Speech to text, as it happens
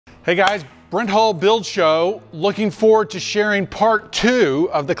Hey guys, Brent Build Show. Looking forward to sharing part 2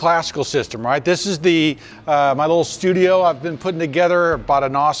 of the classical system, right? This is my little studio I've been putting together. I bought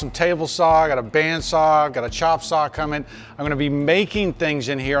an awesome table saw, got a band saw, got a chop saw coming. I'm gonna be making things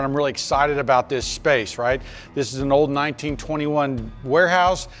in here and I'm really excited about this space, right? This is an old 1921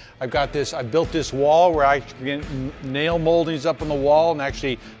 warehouse. I built this wall where I can nail moldings up on the wall and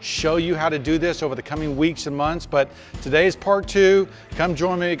actually show you how to do this over the coming weeks and months. But today is part 2. Come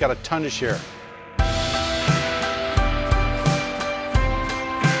join me, got a ton to share.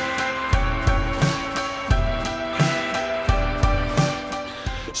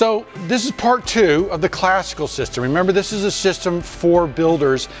 So this is part 2 of the classical system. Remember, this is a system for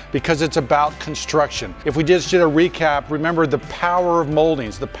builders because it's about construction. If we just did a recap, remember the power of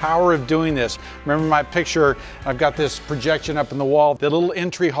moldings, the power of doing this. Remember my picture, I've got this projection up in the wall, the little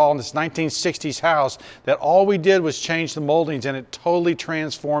entry hall in this 1960s house that all we did was change the moldings and it totally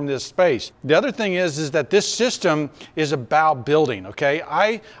transformed this space. The other thing is that this system is about building, okay?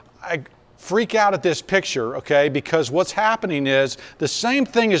 I freak out at this picture, okay, because what's happening is the same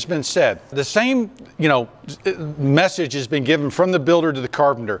thing has been said. The same, message has been given from the builder to the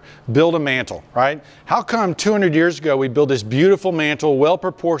carpenter. Build a mantle, right? How come 200 years ago we built this beautiful mantle,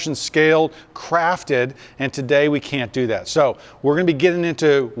 well-proportioned, scaled, crafted, and today we can't do that? So we're going to be getting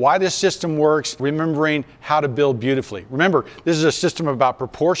into why this system works, remembering how to build beautifully. Remember, this is a system about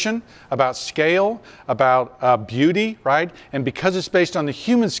proportion, about scale, about beauty, right? And because it's based on the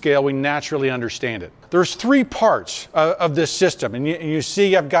human scale, we naturally understand it. There's 3 parts of this system, and you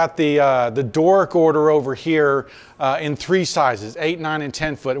see I've got the Doric order over here in 3 sizes, 8, 9, and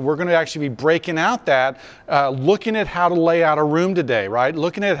 10 foot. And we're going to actually be breaking out that, looking at how to lay out a room today, right?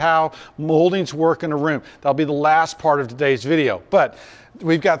 Looking at how moldings work in a room. That'll be the last part of today's video. But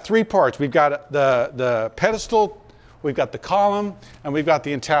we've got 3 parts. We've got the pedestal, we've got the column, and we've got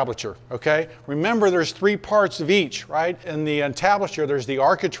the entablature, okay? Remember, there's 3 parts of each, right? In the entablature, there's the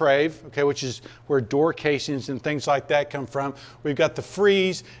architrave, okay, which is where door casings and things like that come from. We've got the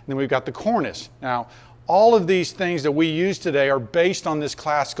frieze, and then we've got the cornice. Now, all of these things that we use today are based on this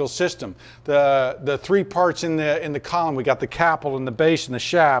classical system. The 3 parts in the column, we got the capital and the base and the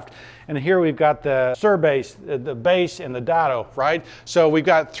shaft. And here we've got the surbase, the base and the dado, right? So we've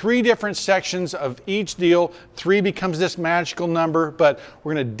got 3 different sections of each deal. 3 becomes this magical number, but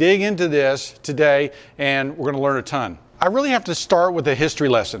we're gonna dig into this today and we're gonna learn a ton. I really have to start with a history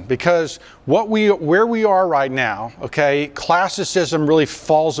lesson because where we are right now, okay, classicism really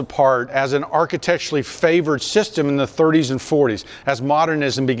falls apart as an architecturally favored system in the 30s and 40s as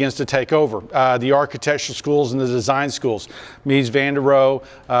modernism begins to take over. The architectural schools and the design schools, Mies van der Rohe,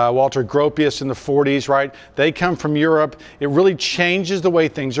 Walter Gropius in the 40s, right? They come from Europe. It really changes the way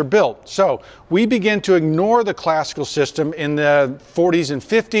things are built. So we begin to ignore the classical system in the 40s and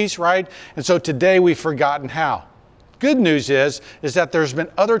 50s, right? And so today we've forgotten how. Good news is that there's been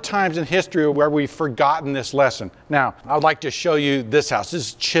other times in history where we've forgotten this lesson. Now, I'd like to show you this house. This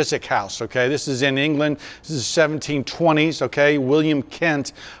is Chiswick House, okay? This is in England. This is 1720s, okay? William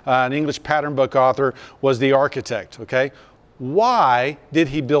Kent, an English pattern book author, was the architect, okay? Why did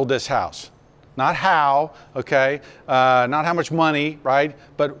he build this house? Not how, okay? Not how much money, right?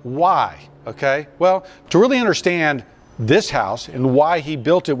 But why, okay? Well, to really understand this house and why he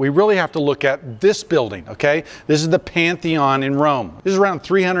built it, we really have to look at this building, okay? This is the Pantheon in Rome. This is around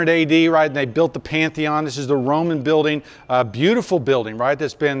 300 AD, right? And they built the Pantheon. This is the Roman building, a beautiful building, right?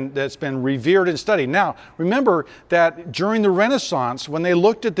 That's been revered and studied. Now, remember that during the Renaissance, when they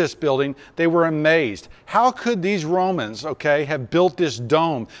looked at this building, they were amazed. How could these Romans, okay, have built this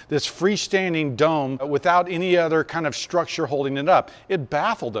dome, this freestanding dome, without any other kind of structure holding it up? It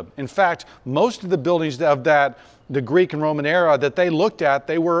baffled them. In fact, most of the buildings of the Greek and Roman era that they looked at,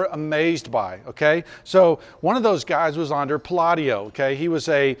 they were amazed by, okay? So one of those guys was under Palladio, okay? He was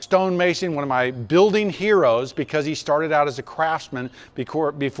a stonemason, one of my building heroes, because he started out as a craftsman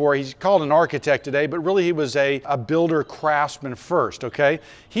before he's called an architect today, but really he was a builder craftsman first, okay?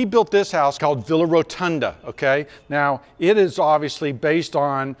 He built this house called Villa Rotunda, okay? Now, it is obviously based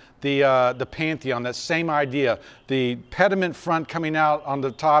on the Pantheon, that same idea. The pediment front coming out on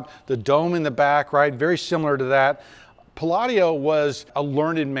the top, the dome in the back, right? Very similar to that. Palladio was a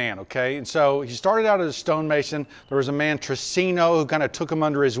learned man, okay? And so he started out as a stonemason. There was a man, Trissino, who kind of took him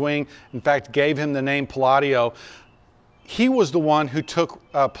under his wing, in fact, gave him the name Palladio. He was the one who took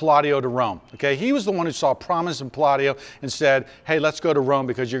Palladio to Rome, okay? He was the one who saw promise in Palladio and said, hey, let's go to Rome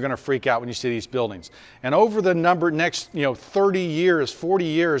because you're going to freak out when you see these buildings. And over the next 30 years, 40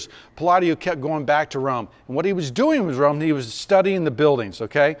 years, Palladio kept going back to Rome. And what he was doing with Rome, he was studying the buildings,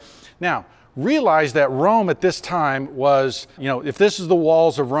 okay? Now, realize that Rome at this time was, if this is the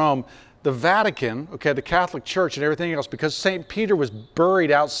walls of Rome, the Vatican, okay, the Catholic Church and everything else, because St. Peter was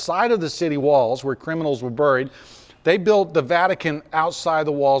buried outside of the city walls where criminals were buried, they built the Vatican outside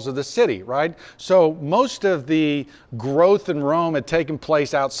the walls of the city, right? So most of the growth in Rome had taken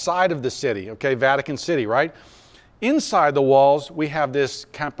place outside of the city, okay, Vatican City, right? Inside the walls, we have this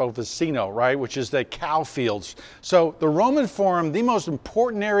Campo Vicino, right, which is the cow fields. So the Roman Forum, the most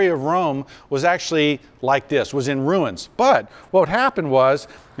important area of Rome, was actually like this, was in ruins. But what happened was,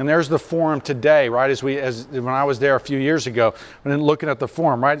 and there's the Forum today, right, when I was there a few years ago, and looking at the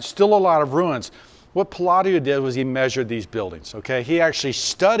Forum, right, still a lot of ruins. What Palladio did was he measured these buildings, okay? He actually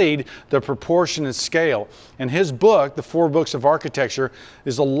studied the proportion and scale. And his book, The 4 Books of Architecture,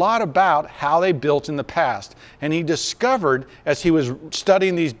 is a lot about how they built in the past. And he discovered, as he was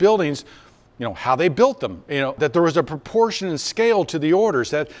studying these buildings, how they built them, that there was a proportion and scale to the orders,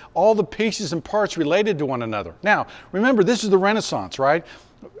 that all the pieces and parts related to one another. Now, remember, this is the Renaissance, right?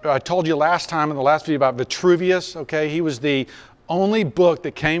 I told you last time in the last video about Vitruvius, okay? He was the only book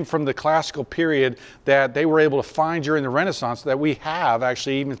that came from the classical period that they were able to find during the Renaissance that we have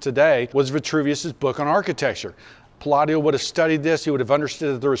actually even today was Vitruvius's book on architecture. Palladio would have studied this, he would have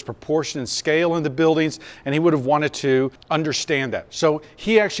understood that there was proportion and scale in the buildings, and he would have wanted to understand that. So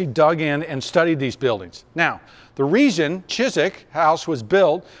he actually dug in and studied these buildings. Now, the reason Chiswick House was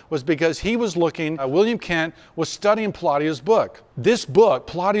built was because he was looking, William Kent was studying Palladio's book. This book,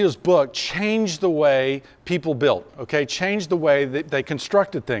 Palladio's book, changed the way people built, okay? Changed the way that they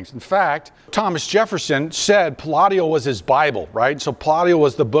constructed things. In fact, Thomas Jefferson said Palladio was his Bible, right? So Palladio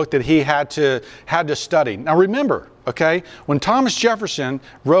was the book that he had to study. Now remember, okay, when Thomas Jefferson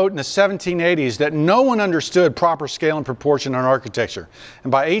wrote in the 1780s that no one understood proper scale and proportion in architecture.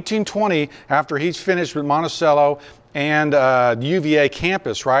 And by 1820, after he's finished with Monticello and the UVA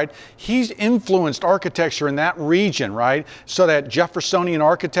campus, right, he's influenced architecture in that region, right, so that Jeffersonian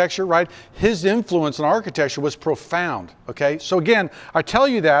architecture, right, his influence on architecture was profound, okay? So again, I tell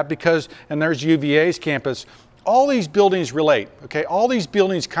you that because, and there's UVA's campus, all these buildings relate, okay? All these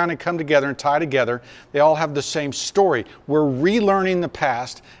buildings kind of come together and tie together. They all have the same story. We're relearning the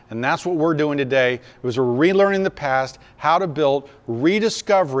past, and that's what we're doing today. We're relearning the past, how to build,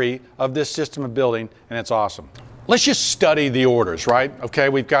 rediscovery of this system of building, and it's awesome. Let's just study the orders, right? Okay,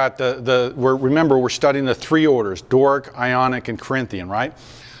 we've got remember, we're studying the 3 orders, Doric, Ionic, and Corinthian, right?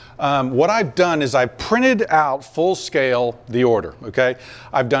 What I've done is I've printed out full scale the order, okay?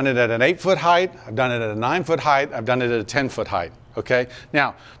 I've done it at an 8-foot height, I've done it at a 9-foot height, I've done it at a 10-foot height, okay?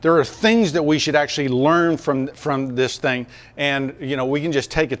 Now, there are things that we should actually learn from this thing, and we can just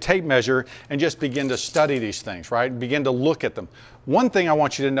take a tape measure and just begin to study these things, right? Begin to look at them. One thing I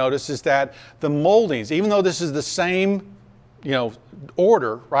want you to notice is that the moldings, even though this is the same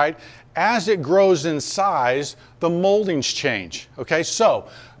order, right? As it grows in size, the moldings change, okay? So,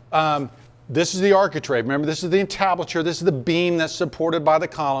 this is the architrave. Remember, this is the entablature. This is the beam that's supported by the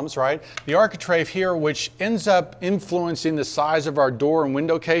columns, right? The architrave here, which ends up influencing the size of our door and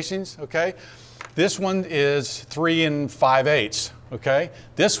window casings, okay? This one is 3 5/8, okay?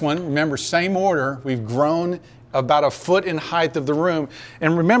 This one, remember, same order. We've grown about a foot in height of the room.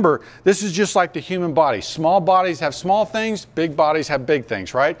 And remember, this is just like the human body. Small bodies have small things, big bodies have big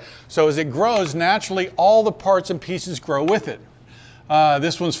things, right? So as it grows, naturally, all the parts and pieces grow with it.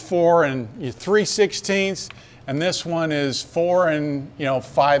 This one's 4 3/16, and this one is 4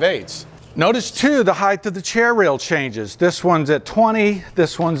 5/8. Notice too, the height of the chair rail changes. This one's at 20,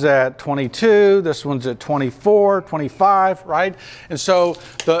 this one's at 22, this one's at 24, 25, right? And so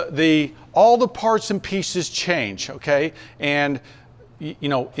all the parts and pieces change, okay? And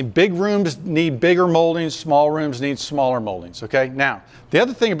in big rooms need bigger moldings, small rooms need smaller moldings, okay? Now, the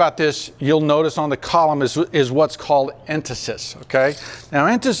other thing about this you'll notice on the column is what's called entasis, okay? Now,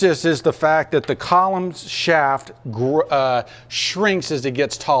 entasis is the fact that the column's shaft shrinks as it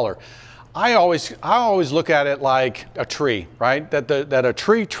gets taller. I always look at it like a tree, right? That a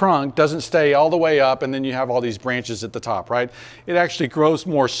tree trunk doesn't stay all the way up and then you have all these branches at the top, right? It actually grows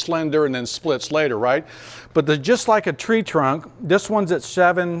more slender and then splits later, right? But just like a tree trunk, this one's at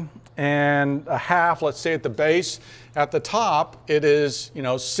 7 1/2, let's say at the base. At the top, it is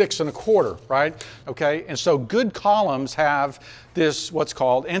 6 1/4, right? Okay, and so good columns have this what's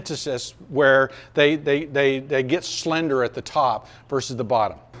called entasis, where they get slender at the top versus the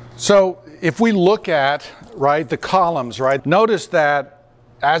bottom. So if we look at, right, the columns, right, notice that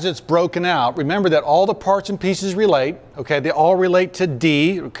as it's broken out, remember that all the parts and pieces relate, okay? They all relate to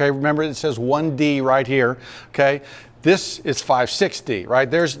D, okay? Remember it says 1D right here, okay? This is 5/6D, right?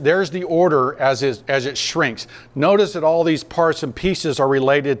 There's the order as it shrinks. Notice that all these parts and pieces are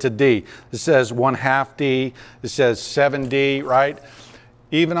related to D. This says 1/2 D, this says 7D, right?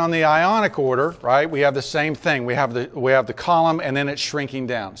 Even on the ionic order, right, we have the same thing. We have the column and then it's shrinking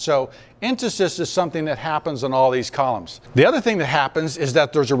down. So entasis is something that happens on all these columns. The other thing that happens is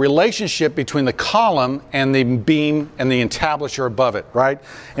that there's a relationship between the column and the beam and the entablature above it, right?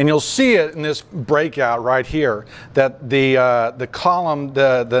 And you'll see it in this breakout right here, that the column,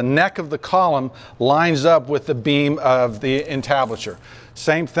 the neck of the column lines up with the beam of the entablature.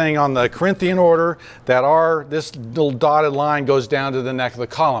 Same thing on the Corinthian order, that this little dotted line goes down to the neck of the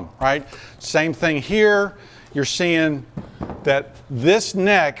column, right? Same thing here. You're seeing that this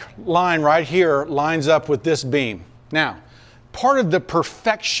neck line right here lines up with this beam. Now, part of the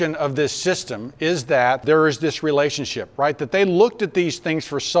perfection of this system is that there is this relationship, right? That they looked at these things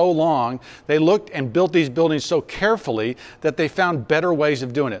for so long, they looked and built these buildings so carefully that they found better ways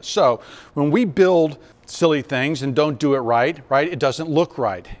of doing it. So when we build silly things and don't do it right, it doesn't look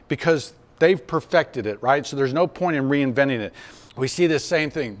right because they've perfected it, right? So there's no point in reinventing it. We see the same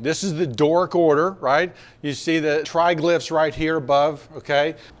thing. This is the Doric order, right? You see the triglyphs right here above,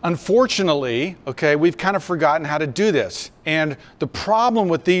 okay? Unfortunately, okay, we've kind of forgotten how to do this. And the problem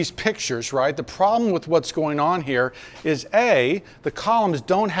with these pictures, right, the problem with what's going on here is A, the columns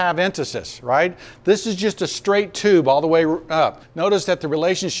don't have entasis, right? This is just a straight tube all the way up. Notice that the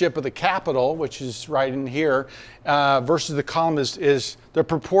relationship of the capital, which is right in here, versus the column is the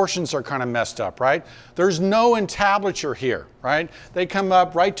proportions are kind of messed up, right? There's no entablature here, right? They come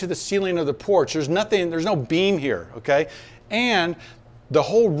up right to the ceiling of the porch. There's no beam here, okay? And the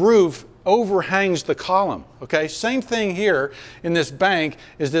whole roof overhangs the column, okay? Same thing here in this bank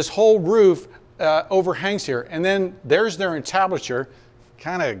is this whole roof overhangs here. And then there's their entablature,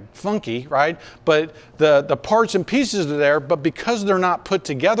 kind of funky, right? But the parts and pieces are there, but because they're not put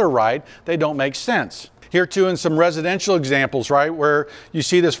together right, they don't make sense. Here too in some residential examples, right, where you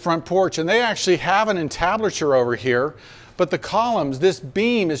see this front porch and they actually have an entablature over here, but the columns, this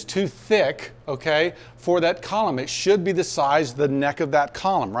beam is too thick, okay, for that column. It should be the size of the neck of that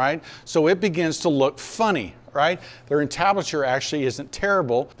column, right? So it begins to look funny, right? Their entablature actually isn't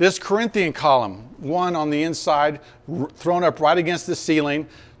terrible. This Corinthian column, one on the inside, thrown up right against the ceiling,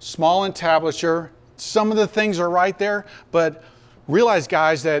 small entablature. Some of the things are right there, but realize,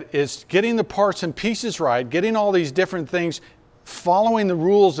 guys, that it's getting the parts and pieces right, getting all these different things, following the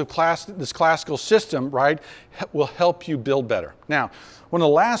rules of this classical system, right, will help you build better. Now, one of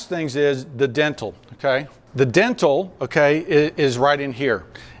the last things is the dentil, okay? The dentil, okay, is right in here.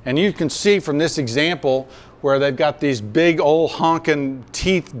 And you can see from this example where they've got these big old honking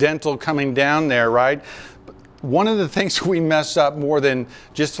teeth dental coming down there, right? One of the things we mess up more than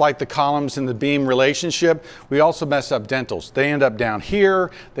just like the columns and the beam relationship, we also mess up dentils. They end up down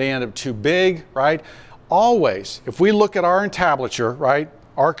here, they end up too big, right? Always, if we look at our entablature, right,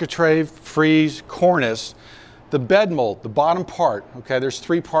 architrave, frieze, cornice, the bed mold, the bottom part, okay, there's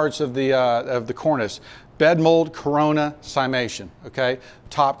three parts of the cornice. Bed mold, corona, cimation, okay?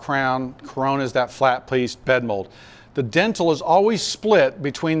 Top crown, corona is that flat piece, bed mold. The dentil is always split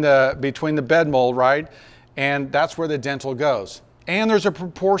between the bed mold, right? And that's where the dentil goes. And there's a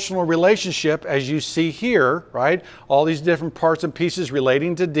proportional relationship, as you see here, right? All these different parts and pieces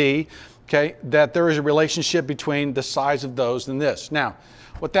relating to D, okay? That there is a relationship between the size of those and this. Now,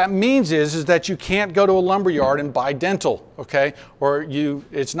 what that means is that you can't go to a lumber yard and buy dentil, okay? Or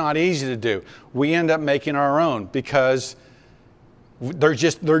it's not easy to do. We end up making our own because they're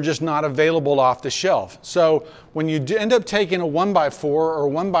just not available off the shelf. So when you end up taking a 1x4 or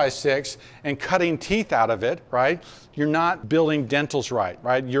 1x6 and cutting teeth out of it, right, you're not building dentils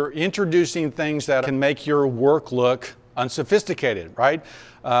right? You're introducing things that can make your work look unsophisticated, right?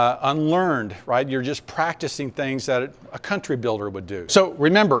 Unlearned, right? You're just practicing things that a country builder would do. So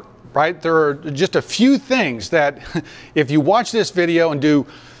remember, right, there are just a few things that if you watch this video and do,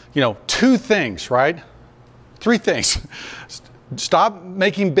 two things, right? Three things. Stop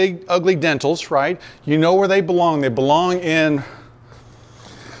making big, ugly dentils, right? You know where they belong. They belong in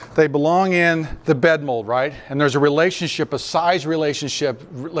the bed mold, right? And there's a relationship, a size relationship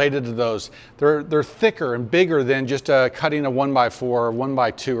related to those. They're thicker and bigger than just cutting a 1x4 or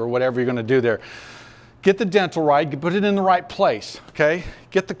 1x2 or whatever you're going to do there. Get the dentil right, put it in the right place, okay?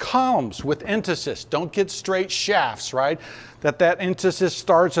 Get the columns with entasis. Don't get straight shafts, right? That entasis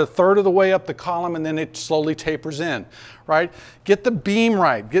starts a third of the way up the column and then it slowly tapers in, right? Get the beam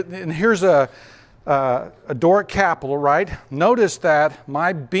right. And here's a a Doric capital, right? Notice that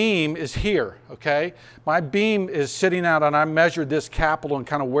my beam is here, okay? My beam is sitting out, and I measured this capital and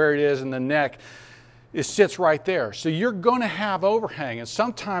kind of where it is in the neck. It sits right there. So you're going to have overhang. And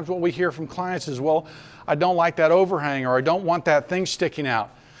sometimes what we hear from clients is, well, I don't like that overhang, or I don't want that thing sticking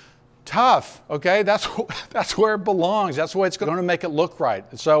out. Tough, okay? That's where it belongs. That's the way it's going to make it look right.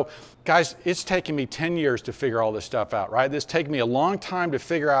 And so, guys, it's taken me 10 years to figure all this stuff out, right? It's taken me a long time to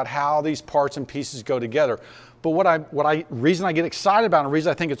figure out how these parts and pieces go together. But reason I get excited about it, and the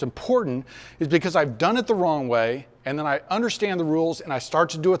reason I think it's important, is because I've done it the wrong way, and then I understand the rules, and I start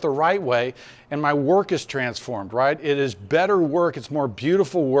to do it the right way, and my work is transformed, right? It is better work. It's more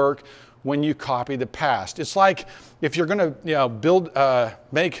beautiful work when you copy the past. It's like if you're going to,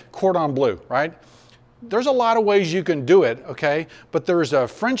 make cordon bleu, right? There's a lot of ways you can do it, okay? But there's a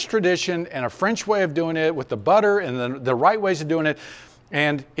French tradition and a French way of doing it with the butter and the right ways of doing it.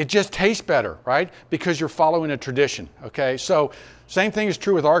 And it just tastes better, right? Because you're following a tradition, okay? So same thing is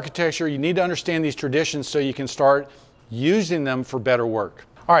true with architecture. You need to understand these traditions so you can start using them for better work.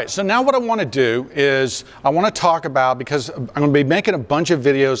 All right, so now what I want to do is I want to talk about, because I'm going to be making a bunch of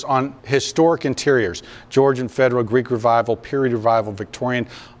videos on historic interiors, Georgian, Federal, Greek Revival, Period Revival, Victorian,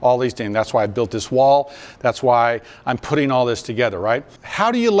 all these things. That's why I built this wall. That's why I'm putting all this together, right?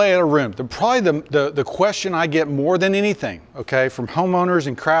 How do you lay out a room? Probably the question I get more than anything, okay, from homeowners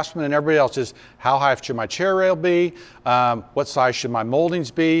and craftsmen and everybody else is, how high should my chair rail be? What size should my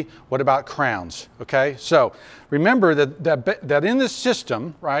moldings be? What about crowns, okay? So remember that in this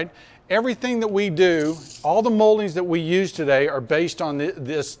system, right, everything that we do, all the moldings that we use today are based on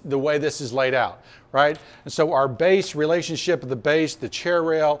the way this is laid out, right? And so our base, relationship of the base, the chair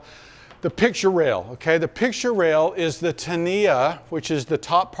rail, the picture rail, okay? The picture rail is the tinea, which is the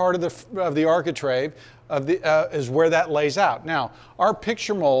top part of the architrave, is where that lays out. Now, our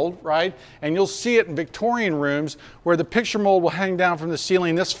picture mold, right, and you'll see it in Victorian rooms where the picture mold will hang down from the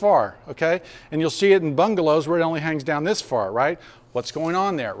ceiling this far, okay? And you'll see it in bungalows where it only hangs down this far, right? What's going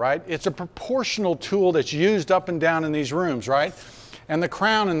on there, right? It's a proportional tool that's used up and down in these rooms, right? And the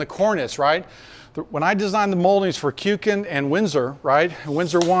crown and the cornice, right? When I designed the moldings for Kukin and Windsor, right,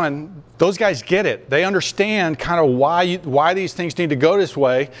 Windsor 1, those guys get it. They understand kind of why these things need to go this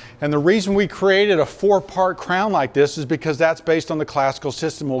way. And the reason we created a 4-part crown like this is because that's based on the classical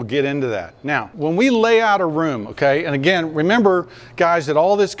system. We'll get into that. Now, when we lay out a room, okay, and again, remember, guys, that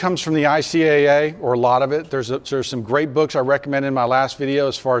all this comes from the ICAA, or a lot of it. There's some great books I recommended in my last video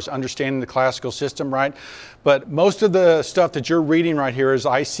as far as understanding the classical system, right? But most of the stuff that you're reading right here is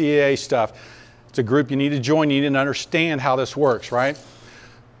ICAA stuff. It's a group you need to join. You need to understand how this works, right?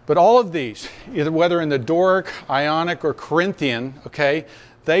 But all of these, whether in the Doric, Ionic, or Corinthian, okay,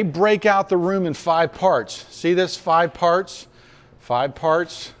 they break out the room in 5 parts. See this? 5 parts, 5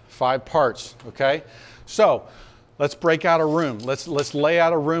 parts, 5 parts, okay? So let's break out a room. Let's lay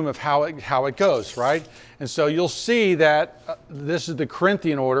out a room of how it goes, right? And so you'll see that this is the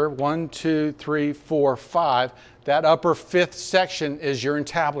Corinthian order, 1, 2, 3, 4, 5. That upper 5th section is your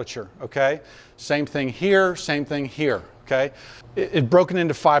entablature, okay? Same thing here, okay? It's broken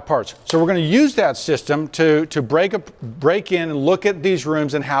into 5 parts. So we're going to use that system to break in and look at these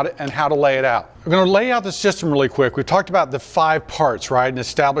rooms and how to lay it out. We're going to lay out the system really quick. We've talked about the 5 parts, right? And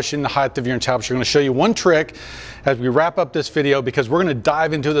establishing the height of your entablature. I'm going to show you one trick as we wrap up this video, because we're going to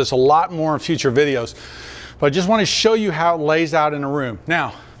dive into this a lot more in future videos. But I just want to show you how it lays out in a room.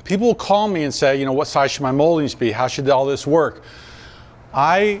 Now, people will call me and say, you know, what size should my moldings be? How should all this work?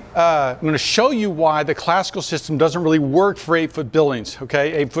 I'm going to show you why the classical system doesn't really work for 8-foot buildings,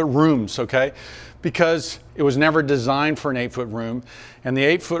 okay? 8-foot rooms, okay? Because it was never designed for an 8-foot room. And the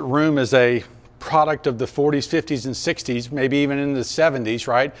 8-foot room is a product of the 40s, 50s, and 60s, maybe even in the 70s,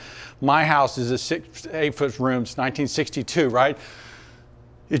 right? My house is a 8-foot room, it's 1962, right?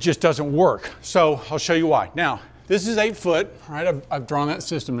 It just doesn't work. So I'll show you why. Now, this is 8 foot, right? I've drawn that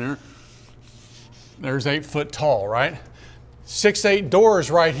system there. There's 8 foot tall, right? 6/8 doors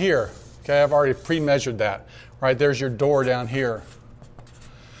right here. Okay, I've already pre-measured that. Right, there's your door down here.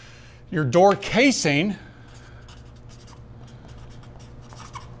 Your door casing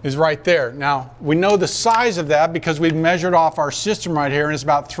is right there. Now, we know the size of that because we've measured off our system right here, and it's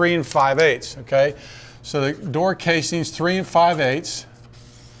about 3 5/8, okay? So the door casing is 3 5/8,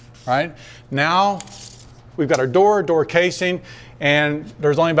 right? Now, we've got our door casing, and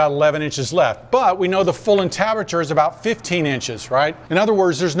there's only about 11 inches left. But we know the full entablature is about 15 inches, right? In other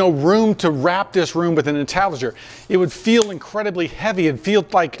words, there's no room to wrap this room with an entablature. It would feel incredibly heavy. It'd feel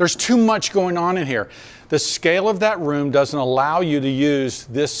like there's too much going on in here. The scale of that room doesn't allow you to use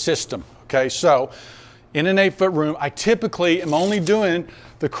this system, okay? So in an 8-foot room, I typically am only doing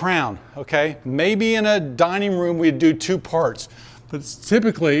the crown, okay? Maybe in a dining room we'd do 2 parts, but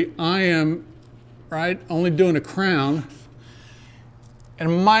typically I am, right, only doing a crown,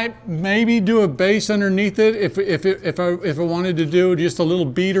 and might maybe do a base underneath it if I wanted to do just a little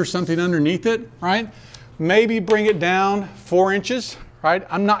bead or something underneath it, right? Maybe bring it down 4 inches, right?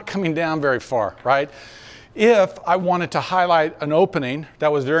 I'm not coming down very far, right? If I wanted to highlight an opening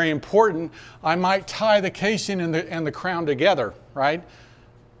that was very important, I might tie the casing and the crown together, right?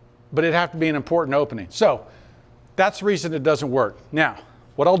 But it'd have to be an important opening. So that's the reason it doesn't work. Now,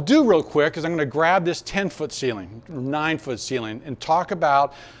 what I'll do real quick is I'm going to grab this 10-foot ceiling, 9-foot ceiling, and talk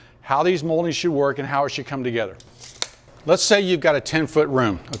about how these moldings should work and how it should come together. Let's say you've got a 10-foot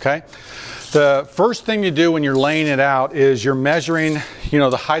room, okay? The first thing you do when you're laying it out is you're measuring, you know,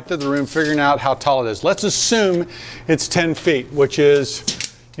 the height of the room, figuring out how tall it is. Let's assume it's 10 feet, which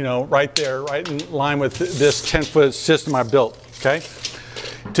is, you know, right there, right in line with this 10-foot system I built, okay?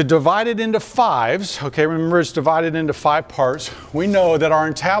 To divide it into 5s, okay, remember it's divided into 5 parts, we know that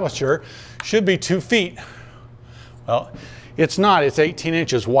our entablature should be 2 feet. Well, it's not, it's 18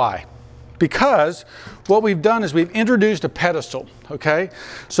 inches. Why? Because what we've done is we've introduced a pedestal, okay?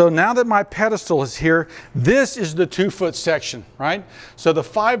 So now that my pedestal is here, this is the 2-foot section, right? So the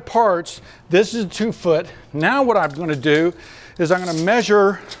 5 parts, this is 2 foot. Now what I'm gonna do is I'm gonna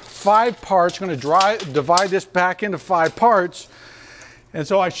measure 5 parts, I'm gonna divide this back into 5 parts, and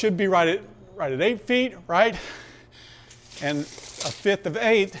so I should be right at 8 feet, right? And 1/5 of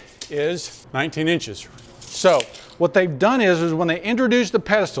 8 is 19 inches. So what they've done is when they introduced the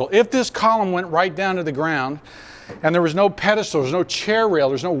pedestal, if this column went right down to the ground and there was no pedestal, there's no chair rail,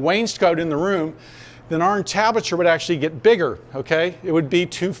 there's no wainscot in the room, then our entablature would actually get bigger, okay? It would be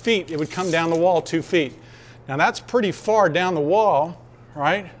 2 feet. It would come down the wall 2 feet. Now that's pretty far down the wall,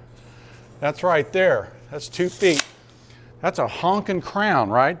 right? That's right there. That's 2 feet. That's a honking crown,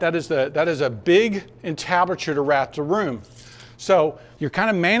 right? That is a big entablature to wrap the room. So you're kind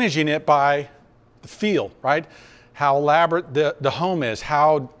of managing it by the feel, right? How elaborate the home is,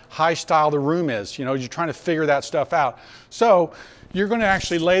 how high style the room is. You know, you're trying to figure that stuff out. So you're going to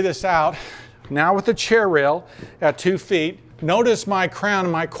actually lay this out now with the chair rail at 2 feet. Notice my crown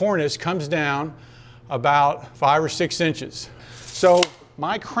and my cornice comes down about 5 or 6 inches. So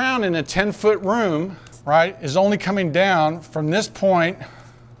my crown in a 10-foot room, right, is only coming down from this point.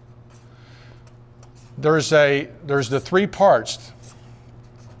 There's the 3 parts,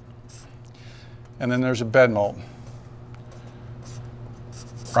 and then there's a bed mold,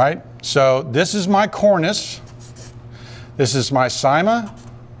 right? So this is my cornice, this is my cyma,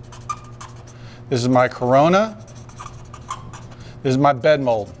 this is my corona, this is my bed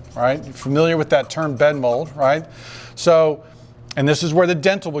mold, right? You're familiar with that term bed mold, right? So, and this is where the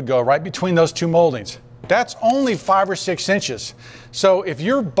dentil would go, right between those 2 moldings. That's only 5 or 6 inches. So if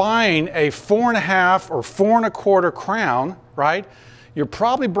you're buying a 4.5 or 4 1/4 crown, right, you're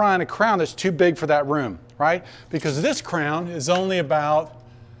probably buying a crown that's too big for that room, right? Because this crown is only about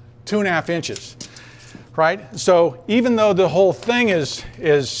 2.5 inches, right? So even though the whole thing is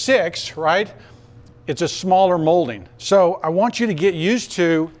 6, right, it's a smaller molding. So I want you to get used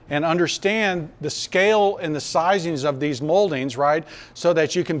to and understand the scale and the sizings of these moldings, right, so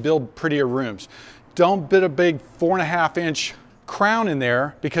that you can build prettier rooms. Don't put a big 4.5 inch crown in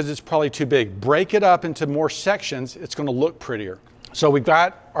there because it's probably too big. Break it up into more sections, it's going to look prettier. So we've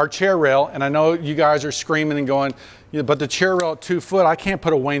got our chair rail, and I know you guys are screaming and going, yeah, but the chair rail at 2 foot, I can't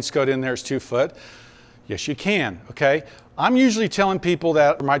put a wainscot in there, it's 2 foot. Yes, you can, okay? I'm usually telling people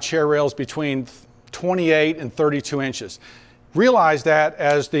that my chair rail is between 28 and 32 inches. Realize that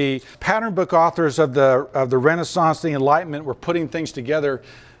as the pattern book authors of the Renaissance, the Enlightenment were putting things together,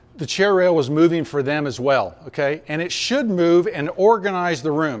 the chair rail was moving for them as well, okay? And it should move and organize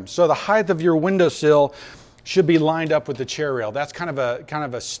the room. So the height of your windowsill should be lined up with the chair rail. That's kind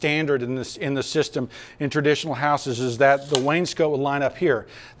of a standard in the system in traditional houses, is that the wainscot would line up here.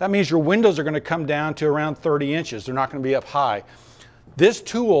 That means your windows are going to come down to around 30 inches. They're not going to be up high. This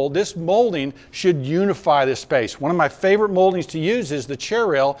tool, this molding, should unify this space. One of my favorite moldings to use is the chair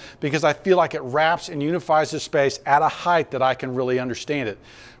rail because I feel like it wraps and unifies the space at a height that I can really understand it.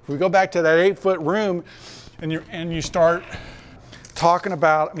 If we go back to that 8-foot room and you start talking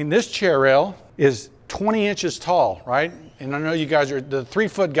about, I mean, this chair rail is 20 inches tall, right? And I know you guys are, the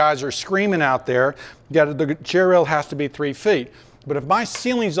 3-foot guys are screaming out there, the chair rail has to be 3 feet. But if my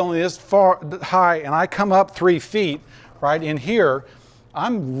ceiling's only this far high and I come up 3 feet, right, in here,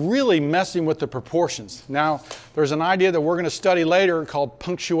 I'm really messing with the proportions. Now, there's an idea that we're going to study later called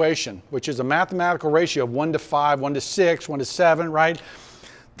punctuation, which is a mathematical ratio of 1 to 5, 1 to 6, 1 to 7, right?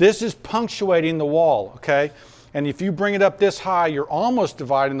 This is punctuating the wall, okay? And if you bring it up this high, you're almost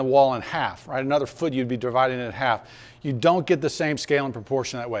dividing the wall in half, right? Another foot, you'd be dividing it in half. You don't get the same scale and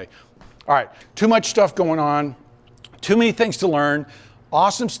proportion that way. All right, too much stuff going on, too many things to learn,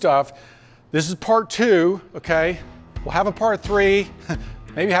 awesome stuff. This is part 2, okay? We'll have a part 3,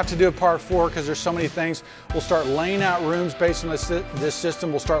 maybe have to do a part 4 because there's so many things. We'll start laying out rooms based on this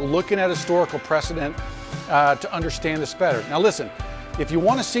system. We'll start looking at historical precedent to understand this better. Now listen, if you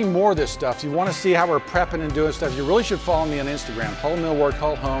want to see more of this stuff, you want to see how we're prepping and doing stuff, you really should follow me on Instagram, Hull Millwork,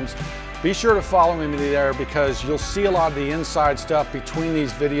 Hull Homes. Be sure to follow me there because you'll see a lot of the inside stuff between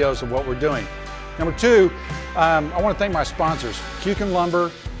these videos of what we're doing. Number 2, I want to thank my sponsors, Kukin Lumber,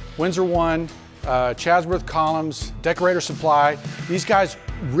 Windsor One, Chatsworth Columns, Decorator Supply. These guys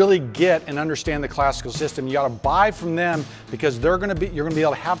really get and understand the classical system. You ought to buy from them because you're going to be able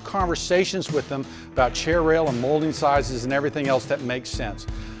to have conversations with them about chair rail and molding sizes and everything else that makes sense.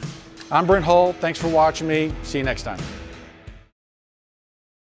 I'm Brent Hull. Thanks for watching me. See you next time.